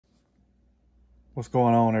What's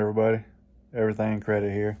going on, everybody? Everything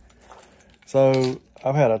Credit here. So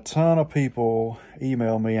I've had a ton of people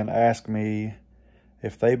email me and ask me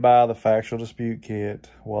if they buy the Factual Dispute Kit,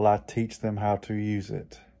 will I teach them how to use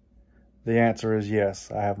it? The answer is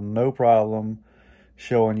yes. I have no problem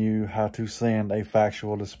showing you how to send a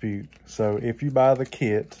factual dispute. So if you buy the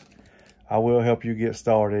kit, I will help you get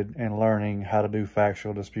started in learning how to do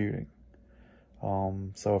factual disputing.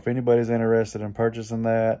 So if anybody's interested in purchasing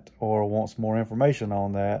that or wants more information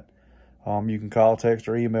on that, you can call, text,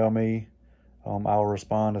 or email me. I will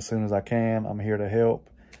respond as soon as I can. I'm here to help.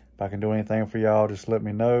 If I can do anything for y'all, just let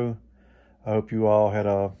me know. I hope you all had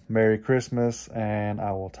a Merry Christmas, and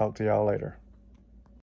I will talk to y'all later.